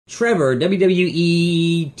Trevor,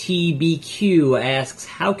 WWE TBQ, asks,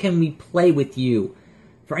 how can we play with you?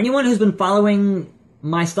 For anyone who's been following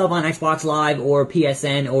my stuff on Xbox Live or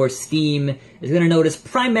PSN or Steam is going to notice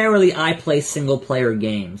primarily I play single-player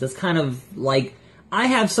games. It's kind of like, I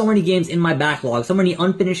have so many games in my backlog, so many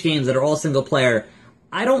unfinished games that are all single-player.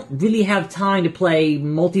 I don't really have time to play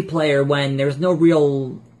multiplayer when there's no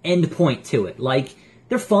real end point to it. Like,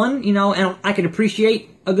 they're fun, you know, and I can appreciate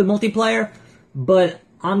a good multiplayer, but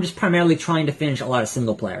I'm just primarily trying to finish a lot of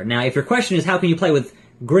single player. Now, if your question is how can you play with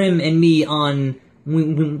Grim and me on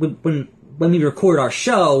when we record our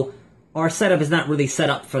show, our setup is not really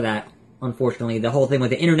set up for that, unfortunately. The whole thing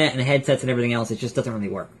with the internet and the headsets and everything else, it just doesn't really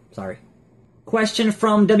work. Sorry. Question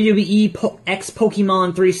from WWE X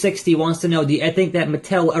Pokemon 360 wants to know, do you think that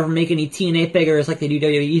Mattel will ever make any TNA figures like they do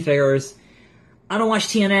WWE figures? I don't watch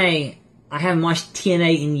TNA. I haven't watched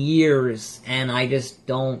TNA in years, and I just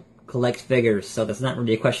don't collect figures, so that's not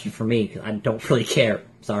really a question for me, because I don't really care.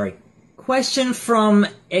 Sorry. Question from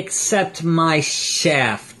Accept My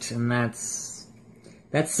Shaft, and that's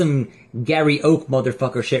some Gary Oak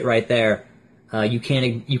motherfucker shit right there. You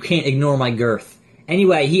can't ignore my girth.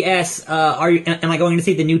 Anyway, he asks, am I going to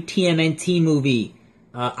see the new TMNT movie?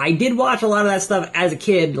 I did watch a lot of that stuff as a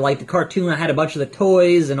kid, like the cartoon. I had a bunch of the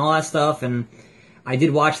toys and all that stuff, and I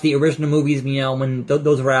did watch the original movies, you know, when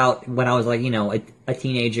those were out when I was like, you know, a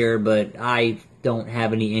teenager, but I don't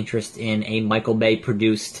have any interest in a Michael Bay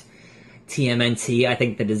produced TMNT. I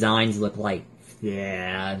think the designs look like,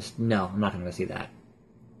 no, I'm not gonna go see that.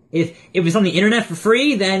 If it's on the internet for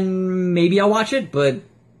free, then maybe I'll watch it, but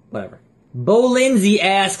whatever. Bo Lindsay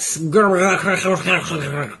asks,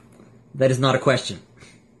 that is not a question.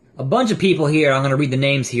 A bunch of people here, I'm gonna read the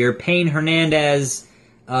names here. Payne Hernandez,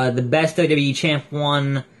 the best WWE Champ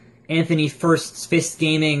 1, Anthony First Fist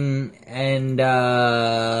Gaming, and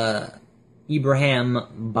Ibrahim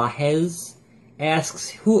Bahez asks,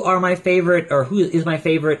 who is my favorite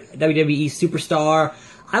WWE superstar?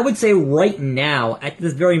 I would say right now, at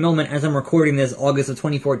this very moment, as I'm recording this, August of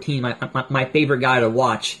 2014, my favorite guy to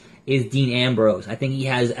watch is Dean Ambrose. I think he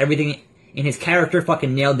has everything in his character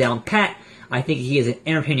fucking nailed down pat. I think he is an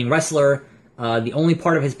entertaining wrestler. The only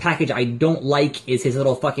part of his package I don't like is his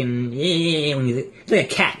little fucking, when he's like a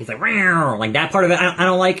cat. He's like that part of it I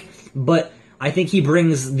don't like, but I think he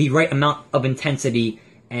brings the right amount of intensity,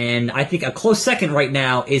 and I think a close second right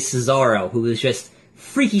now is Cesaro, who is just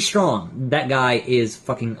freaky strong. That guy is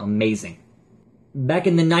fucking amazing. Back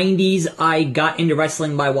in the 90s, I got into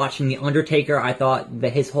wrestling by watching The Undertaker. I thought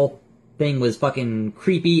that his whole thing was fucking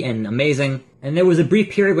creepy and amazing, and there was a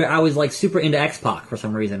brief period where I was like super into X-Pac for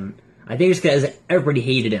some reason. I think it's because everybody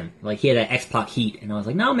hated him. Like, he had that X-Pac heat. And I was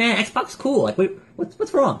like, no, man, X-Pac's cool. Like,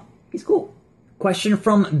 what's wrong? He's cool. Question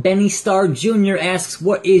from Benny Starr Jr. asks,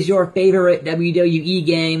 what is your favorite WWE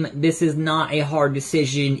game? This is not a hard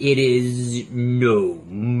decision. It is No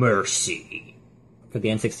Mercy for the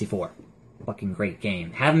N64. Fucking great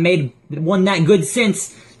game. Haven't made one that good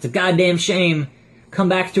since. It's a goddamn shame. Come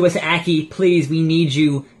back to us, Aki. Please, we need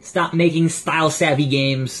you. Stop making style-savvy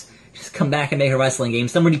games. Just come back and make a wrestling game.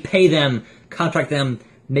 Somebody pay them, contract them,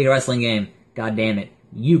 make a wrestling game. God damn it.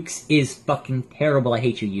 Ukes is fucking terrible. I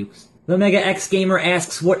hate you, Ukes. The Mega X Gamer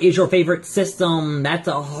asks, what is your favorite system? That's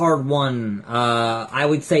a hard one. I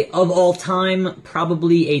would say of all time,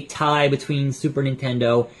 probably a tie between Super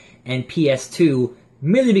Nintendo and PS2,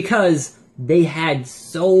 merely because they had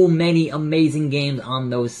so many amazing games on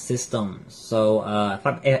those systems. So,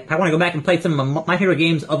 if I want to go back and play some of my favorite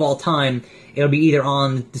games of all time, it'll be either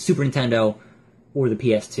on the Super Nintendo or the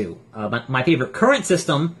PS2. My favorite current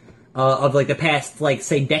system, of like the past, like,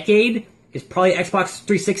 say, decade, is probably Xbox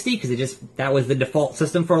 360, because that was the default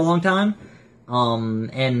system for a long time.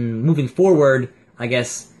 And moving forward, I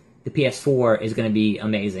guess the PS4 is gonna be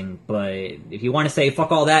amazing. But if you want to say,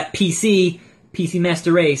 fuck all that, PC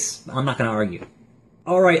Master Race, I'm not gonna argue.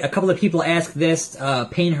 Alright, a couple of people asked this.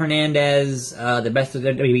 Payne Hernandez, the best of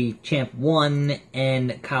WWE Champ 1,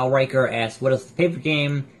 and Kyle Riker asked, what is the favorite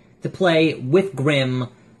game to play with Grim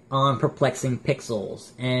on Perplexing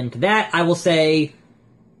Pixels? And to that, I will say,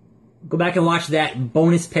 go back and watch that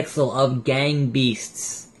bonus pixel of Gang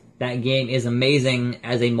Beasts. That game is amazing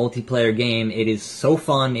as a multiplayer game. It is so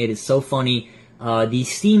fun, it is so funny. The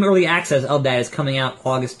Steam Early Access of that is coming out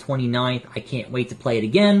August 29th. I can't wait to play it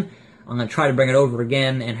again. I'm going to try to bring it over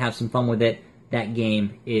again and have some fun with it. That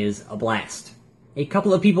game is a blast. A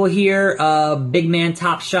couple of people here, Big Man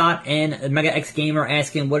Top Shot and Mega X Gamer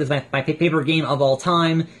asking, what is my favorite game of all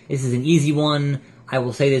time? This is an easy one. I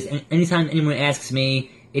will say this, anytime anyone asks me,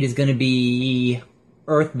 it is going to be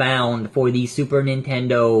Earthbound for the Super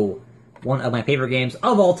Nintendo. One of my favorite games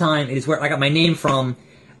of all time. It is where I got my name from.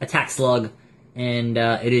 attackslug, and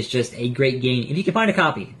it is just a great game. If you can find a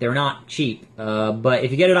copy, they're not cheap. But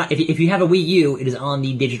if you get it on, if you have a Wii U, it is on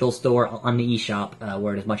the digital store on the eShop,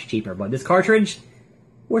 where it is much cheaper. But this cartridge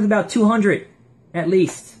worth about $200 at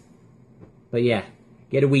least. But yeah,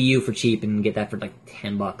 get a Wii U for cheap and get that for like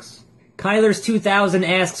 $10. Kyler's 2000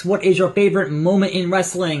 asks, what is your favorite moment in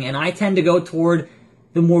wrestling? And I tend to go toward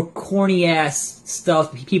the more corny-ass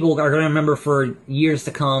stuff people are going to remember for years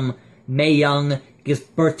to come. Mae Young gives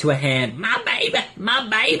birth to a hand. My baby! My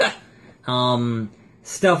baby!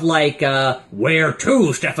 Stuff like, where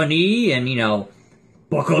to, Stephanie? And, you know,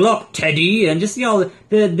 buckle up, Teddy! And just, you know,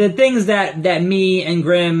 the things that me and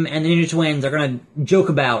Grimm and the Ninja Twins are going to joke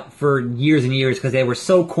about for years and years because they were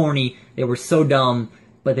so corny, they were so dumb,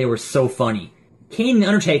 but they were so funny. Kane and The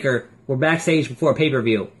Undertaker were backstage before a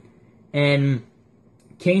pay-per-view, and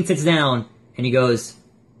Kane sits down, and he goes,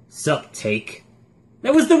 "Sup, Take?"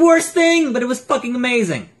 That was the worst thing, but it was fucking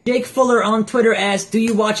amazing. Jake Fuller on Twitter asked, do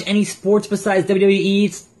you watch any sports besides WWE?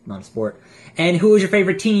 It's not a sport. And who is your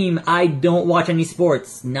favorite team? I don't watch any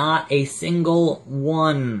sports. Not a single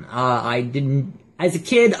one. I didn't... As a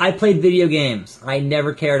kid, I played video games. I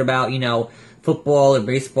never cared about, you know, football or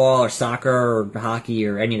baseball or soccer or hockey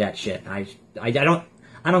or any of that shit. I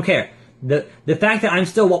don't care. The fact that I'm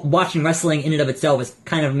still watching wrestling in and of itself is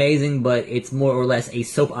kind of amazing, but it's more or less a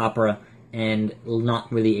soap opera and not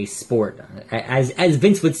really a sport. As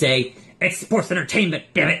Vince would say, it's sports entertainment,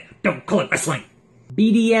 damn it! Don't call it wrestling!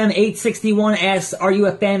 BDM861 asks, are you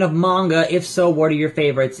a fan of manga? If so, what are your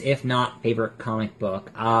favorites? If not, favorite comic book?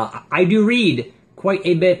 I do read quite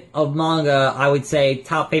a bit of manga. I would say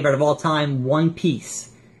top favorite of all time, One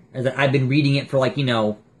Piece. As I've been reading it for like, you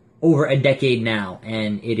know, over a decade now,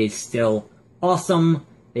 and it is still awesome.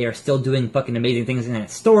 They are still doing fucking amazing things in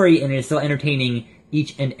that story, and it is still entertaining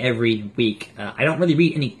each and every week. I don't really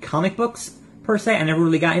read any comic books, per se. I never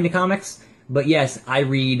really got into comics. But yes, I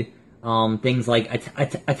read things like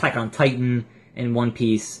Attack on Titan and One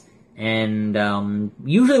Piece. And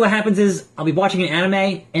usually what happens is I'll be watching an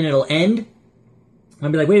anime, and it'll end. I'll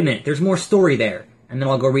be like, wait a minute, there's more story there. And then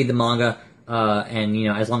I'll go read the manga, and, you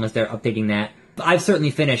know, as long as they're updating that. I've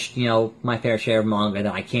certainly finished, you know, my fair share of manga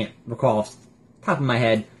that I can't recall off the top of my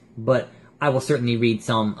head, but I will certainly read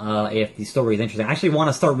some if the story is interesting. I actually want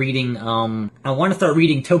to start reading,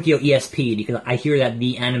 Tokyo ESP, because I hear that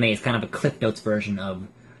the anime is kind of a Cliff Notes version of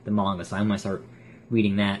the manga, so I might start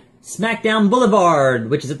reading that. SmackDown Boulevard,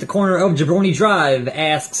 which is at the corner of Jabroni Drive,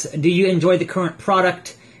 asks, do you enjoy the current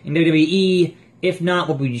product in WWE? If not,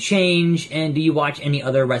 what would you change? And do you watch any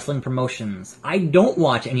other wrestling promotions? I don't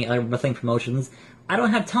watch any other wrestling promotions. I don't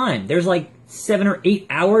have time. There's like 7 or 8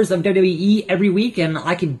 hours of WWE every week, and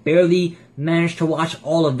I can barely manage to watch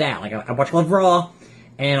all of that. Like, I watch all of Raw,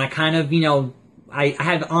 and I kind of, you know, I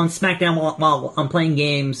have on SmackDown while I'm playing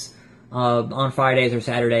games on Fridays or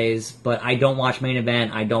Saturdays, but I don't watch Main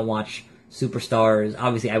Event. I don't watch Superstars.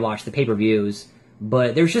 Obviously, I watch the pay-per-views,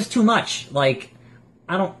 but there's just too much. Like,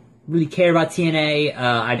 I don't really care about TNA.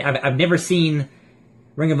 I've never seen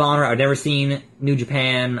Ring of Honor. I've never seen New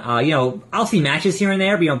Japan. You know, I'll see matches here and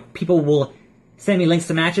there, but, you know, people will send me links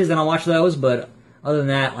to matches and I'll watch those, but other than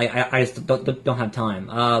that, like, I just don't have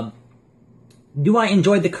time. Do I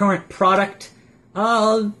enjoy the current product?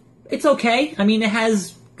 It's okay. I mean, it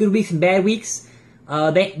has good weeks and bad weeks.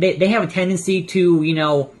 They have a tendency to, you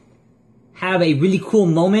know, have a really cool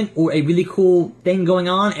moment or a really cool thing going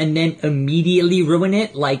on and then immediately ruin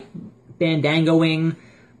it, like Fandangoing,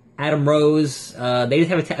 Adam Rose. They just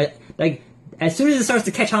have like, as soon as it starts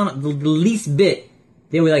to catch on the least bit,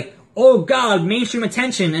 they'll be like, oh god, mainstream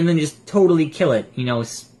attention, and then just totally kill it. You know,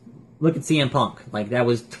 look at CM Punk. Like, that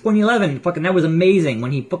was 2011, fucking, that was amazing.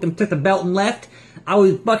 When he fucking took the belt and left, I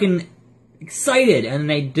was fucking excited, and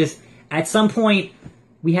they just, at some point,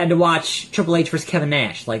 we had to watch Triple H versus Kevin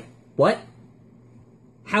Nash. Like, what?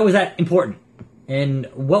 How is that important? And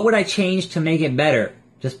what would I change to make it better?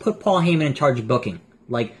 Just put Paul Heyman in charge of booking.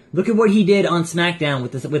 Like, look at what he did on SmackDown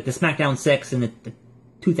with the SmackDown 6 in the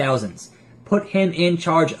 2000s. Put him in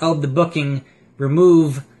charge of the booking,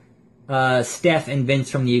 remove Steph and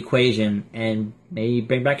Vince from the equation, and maybe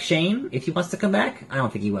bring back Shane if he wants to come back? I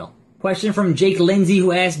don't think he will. Question from Jake Lindsay,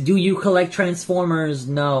 who asked, do you collect Transformers?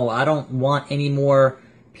 No, I don't want any more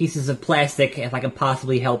pieces of plastic if I can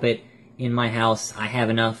possibly help it in my house. I have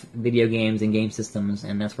enough video games and game systems,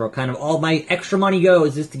 and that's where kind of all my extra money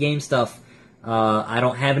goes, is to game stuff. I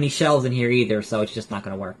don't have any shelves in here either, so it's just not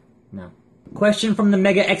going to work. No. Question from the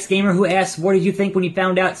Mega X Gamer, who asks, what did you think when you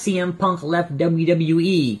found out CM Punk left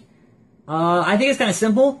WWE? I think it's kind of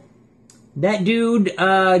simple. That dude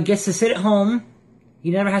gets to sit at home.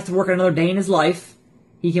 He never has to work another day in his life.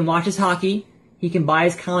 He can watch his hockey. he can buy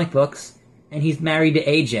his comic books, and he's married to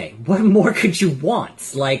AJ. What more could you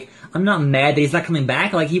want? Like, I'm not mad that he's not coming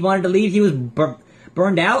back. Like, he wanted to leave. He was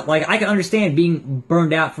burned out. Like, I can understand being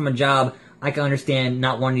burned out from a job. I can understand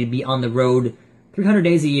not wanting to be on the road 300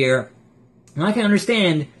 days a year. And I can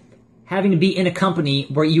understand having to be in a company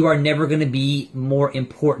where you are never going to be more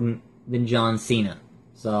important than John Cena.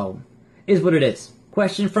 So, is what it is.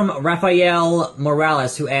 Question from Rafael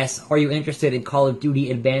Morales, who asks, are you interested in Call of Duty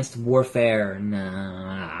Advanced Warfare?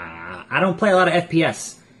 Nah, I don't play a lot of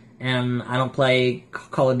FPS, and I don't play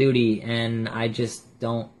Call of Duty, and I just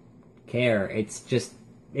don't care. It's just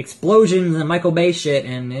explosions and Michael Bay shit,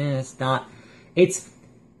 and it's not... It's...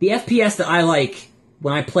 The FPS that I like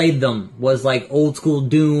when I played them was like old school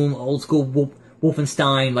Doom, old school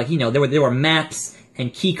Wolfenstein, like, you know, there were maps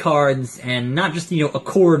and key cards, and not just, you know, a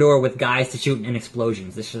corridor with guys to shoot and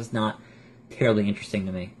explosions. It's just not terribly interesting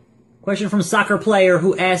to me. Question from Soccer Player,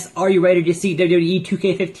 who asks, are you ready to see WWE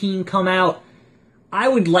 2K15 come out? I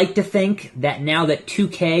would like to think that now that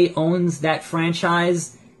 2K owns that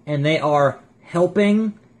franchise, and they are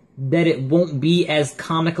helping, that it won't be as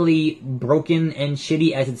comically broken and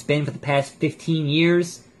shitty as it's been for the past 15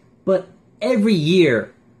 years. But every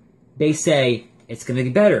year, they say, it's going to be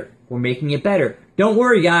better. We're making it better. Don't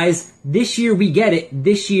worry, guys. This year we get it.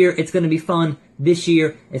 This year it's going to be fun. This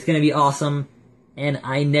year it's going to be awesome. And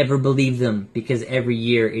I never believe them, because every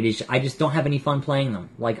year it is... I just don't have any fun playing them.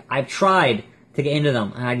 Like, I've tried to get into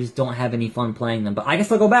them, and I just don't have any fun playing them. But I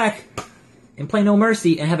guess I'll go back and play No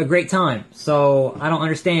Mercy and have a great time. So, I don't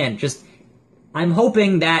understand. Just, I'm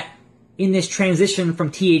hoping that in this transition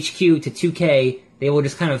from THQ to 2K, they will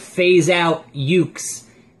just kind of phase out Ukes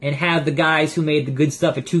and have the guys who made the good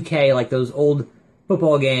stuff at 2K, like those old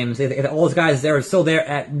football games, all those guys that are still there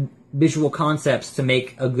at Visual Concepts to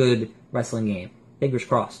make a good wrestling game. Fingers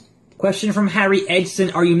crossed. Question from Harry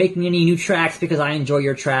Edson, are you making any new tracks? Because I enjoy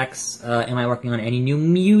your tracks. Am I working on any new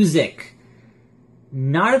music?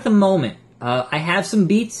 Not at the moment. I have some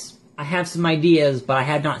beats, I have some ideas, but I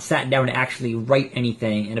have not sat down to actually write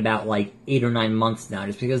anything in about like 8 or 9 months now,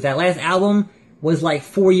 just because that last album was like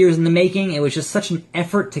 4 years in the making. It was just such an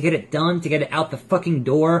effort to get it done, to get it out the fucking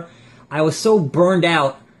door. I was so burned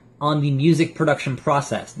out on the music production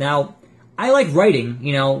process. Now, I like writing,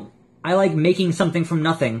 you know, I like making something from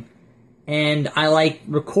nothing, and I like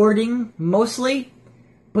recording, mostly,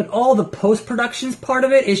 but all the post-productions part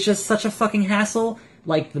of it is just such a fucking hassle.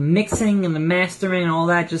 Like, the mixing and the mastering and all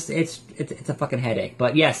that, just, it's a fucking headache.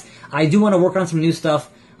 But yes, I do want to work on some new stuff.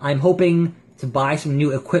 I'm hoping to buy some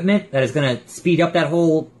new equipment that is going to speed up that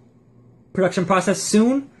whole production process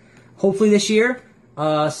soon, hopefully this year.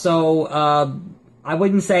 I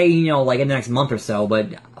wouldn't say, you know, like in the next month or so,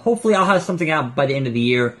 but hopefully I'll have something out by the end of the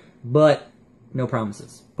year, but no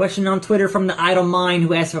promises. Question on Twitter from the Idle Mind,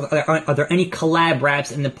 who asks, are there any collab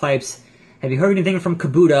raps in the pipes? Have you heard anything from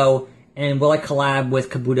Kabuto? And will I collab with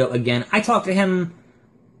Kabuto again? I talk to him,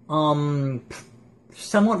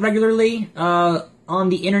 somewhat regularly, on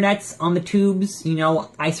the internets, on the tubes. You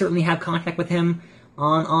know, I certainly have contact with him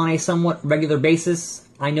on a somewhat regular basis.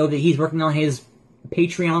 I know that he's working on his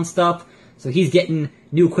Patreon stuff, so he's getting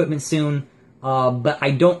new equipment soon. But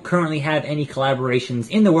I don't currently have any collaborations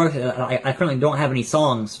in the works. I currently don't have any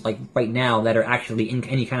songs, like, right now that are actually in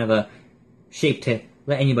any kind of a shape to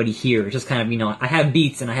let anybody hear. It's just kind of, you know, I have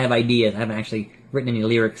beats and I have ideas. I haven't actually written any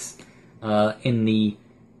lyrics in the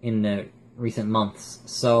recent months.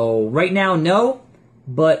 So right now, no,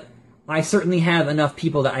 but I certainly have enough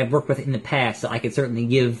people that I've worked with in the past that I could certainly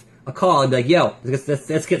give a call and be like, yo,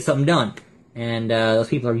 let's get something done. And those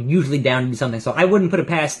people are usually down to do something. So I wouldn't put it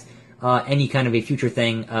past any kind of a future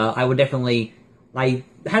thing. I would definitely... I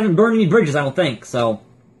haven't burned any bridges, I don't think. So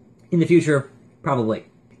in the future, probably.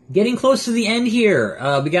 Getting close to the end here.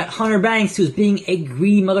 We got Hunter Banks, who's being a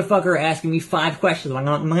greedy motherfucker, asking me 5 questions. I'm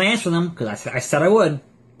going to answer them, because I said I would.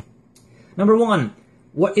 Number 1.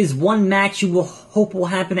 What is one match you will hope will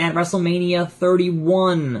happen at WrestleMania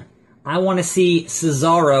 31? I want to see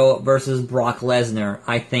Cesaro versus Brock Lesnar.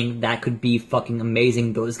 I think that could be fucking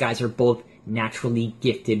amazing. Those guys are both naturally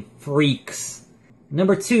gifted freaks.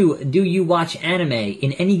 Number 2, do you watch anime?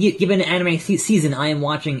 In any given anime season, I am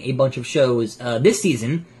watching a bunch of shows. This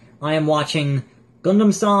season, I am watching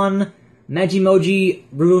Gundam-san, Majimoji,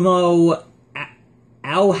 Rumo,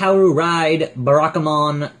 Aoharu Ride,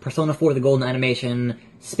 Barakamon, Persona 4 The Golden Animation,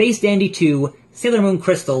 Space Dandy 2, Sailor Moon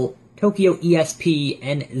Crystal, Tokyo ESP,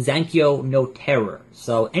 and Zankyo no Terror.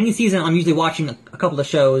 So any season, I'm usually watching a couple of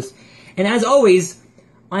shows. And as always,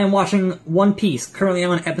 I am watching One Piece. Currently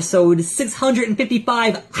I'm on episode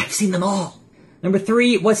 655. I've seen them all. Number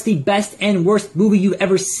 3, what's the best and worst movie you've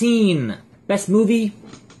ever seen? Best movie?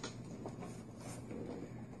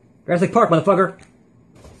 Jurassic Park, motherfucker.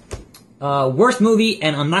 Worst movie,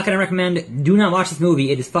 and I'm not gonna recommend, do not watch this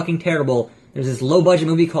movie, it is fucking terrible. There's this low-budget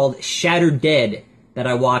movie called Shattered Dead that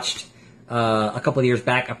I watched a couple of years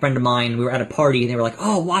back. A friend of mine, we were at a party, and they were like,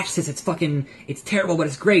 oh, watch this, it's terrible, but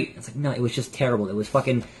it's great. It's like, no, it was just terrible. It was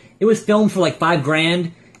filmed for like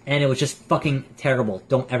 $5,000, and it was just fucking terrible.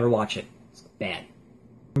 Don't ever watch it. It's bad.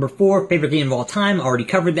 Number 4, favorite game of all time, already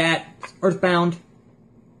covered that, Earthbound.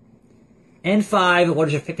 And 5, what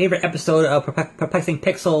is your favorite episode of Perplexing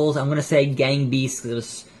Pixels? I'm gonna say Gang Beasts. It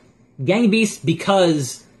was Gang Beasts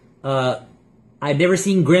because I'd never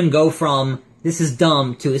seen Grimm go from this is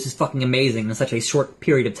dumb to this is fucking amazing in such a short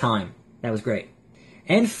period of time. That was great.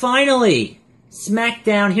 And finally,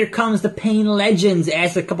 SmackDown, here comes the Pain Legends.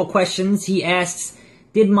 Asks a couple questions. He asks,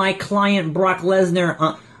 did my client Brock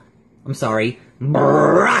Lesnar,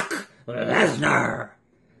 Brock Lesnar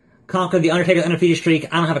conquer the Undertaker's undefeated streak?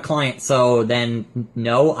 I don't have a client, so then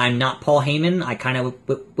no, I'm not Paul Heyman. I kind of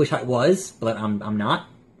wish I was, but I'm not.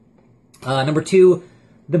 Number 2,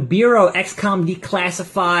 the Bureau XCOM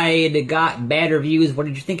Declassified got bad reviews. What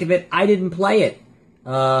did you think of it? I didn't play it.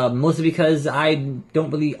 Mostly because I don't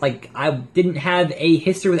really, I didn't have a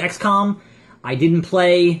history with XCOM. I didn't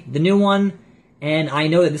play the new one, and I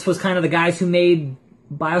know that this was kind of the guys who made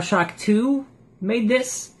Bioshock 2 made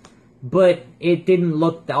this, but it didn't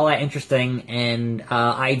look all that interesting, and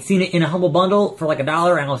I'd seen it in a Humble Bundle for like $1, and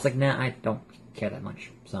I was like, nah, I don't care that much.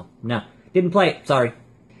 So, no. Didn't play it, sorry.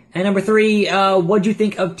 And number 3, what'd you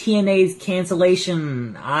think of TNA's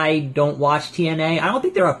cancellation? I don't watch TNA. I don't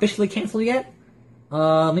think they're officially canceled yet.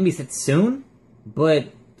 Maybe it's soon, but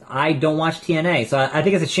I don't watch TNA. So I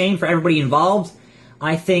think it's a shame for everybody involved.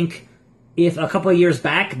 I think if a couple of years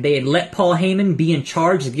back they had let Paul Heyman be in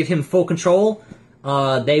charge to give him full control,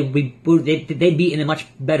 they'd be in a much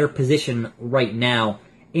better position right now.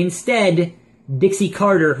 Instead, Dixie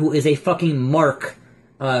Carter, who is a fucking mark,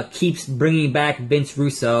 keeps bringing back Vince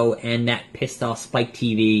Russo, and that pissed off Spike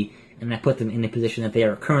TV, and that put them in the position that they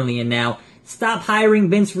are currently in now. Stop hiring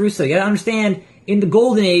Vince Russo. You gotta understand, in the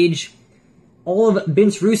golden age, all of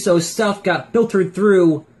Vince Russo's stuff got filtered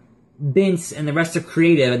through Vince and the rest of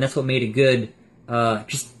creative, and that's what made it good.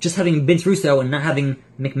 Just having Vince Russo and not having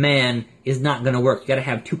McMahon is not gonna work. You gotta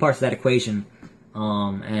have two parts of that equation,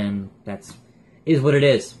 and is what it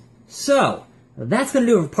is. So, that's gonna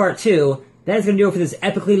do it for part 2. That is going to do it for this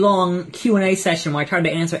epically long Q&A session where I tried to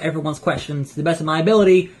answer everyone's questions to the best of my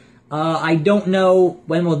ability. I don't know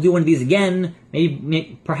when we'll do one of these again.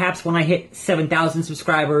 Maybe perhaps when I hit 7,000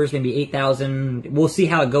 subscribers, maybe 8,000. We'll see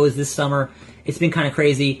how it goes this summer. It's been kind of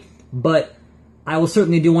crazy, but I will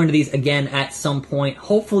certainly do one of these again at some point.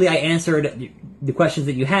 Hopefully I answered the questions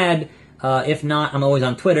that you had. If not, I'm always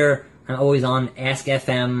on Twitter. I'm always on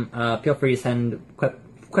AskFM. Feel free to send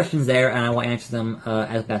questions there, and I will answer them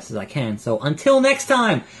as best as I can. So until next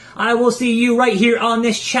time, I will see you right here on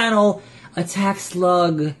this channel. Attack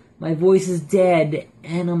Slug. My voice is dead,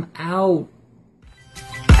 and I'm out.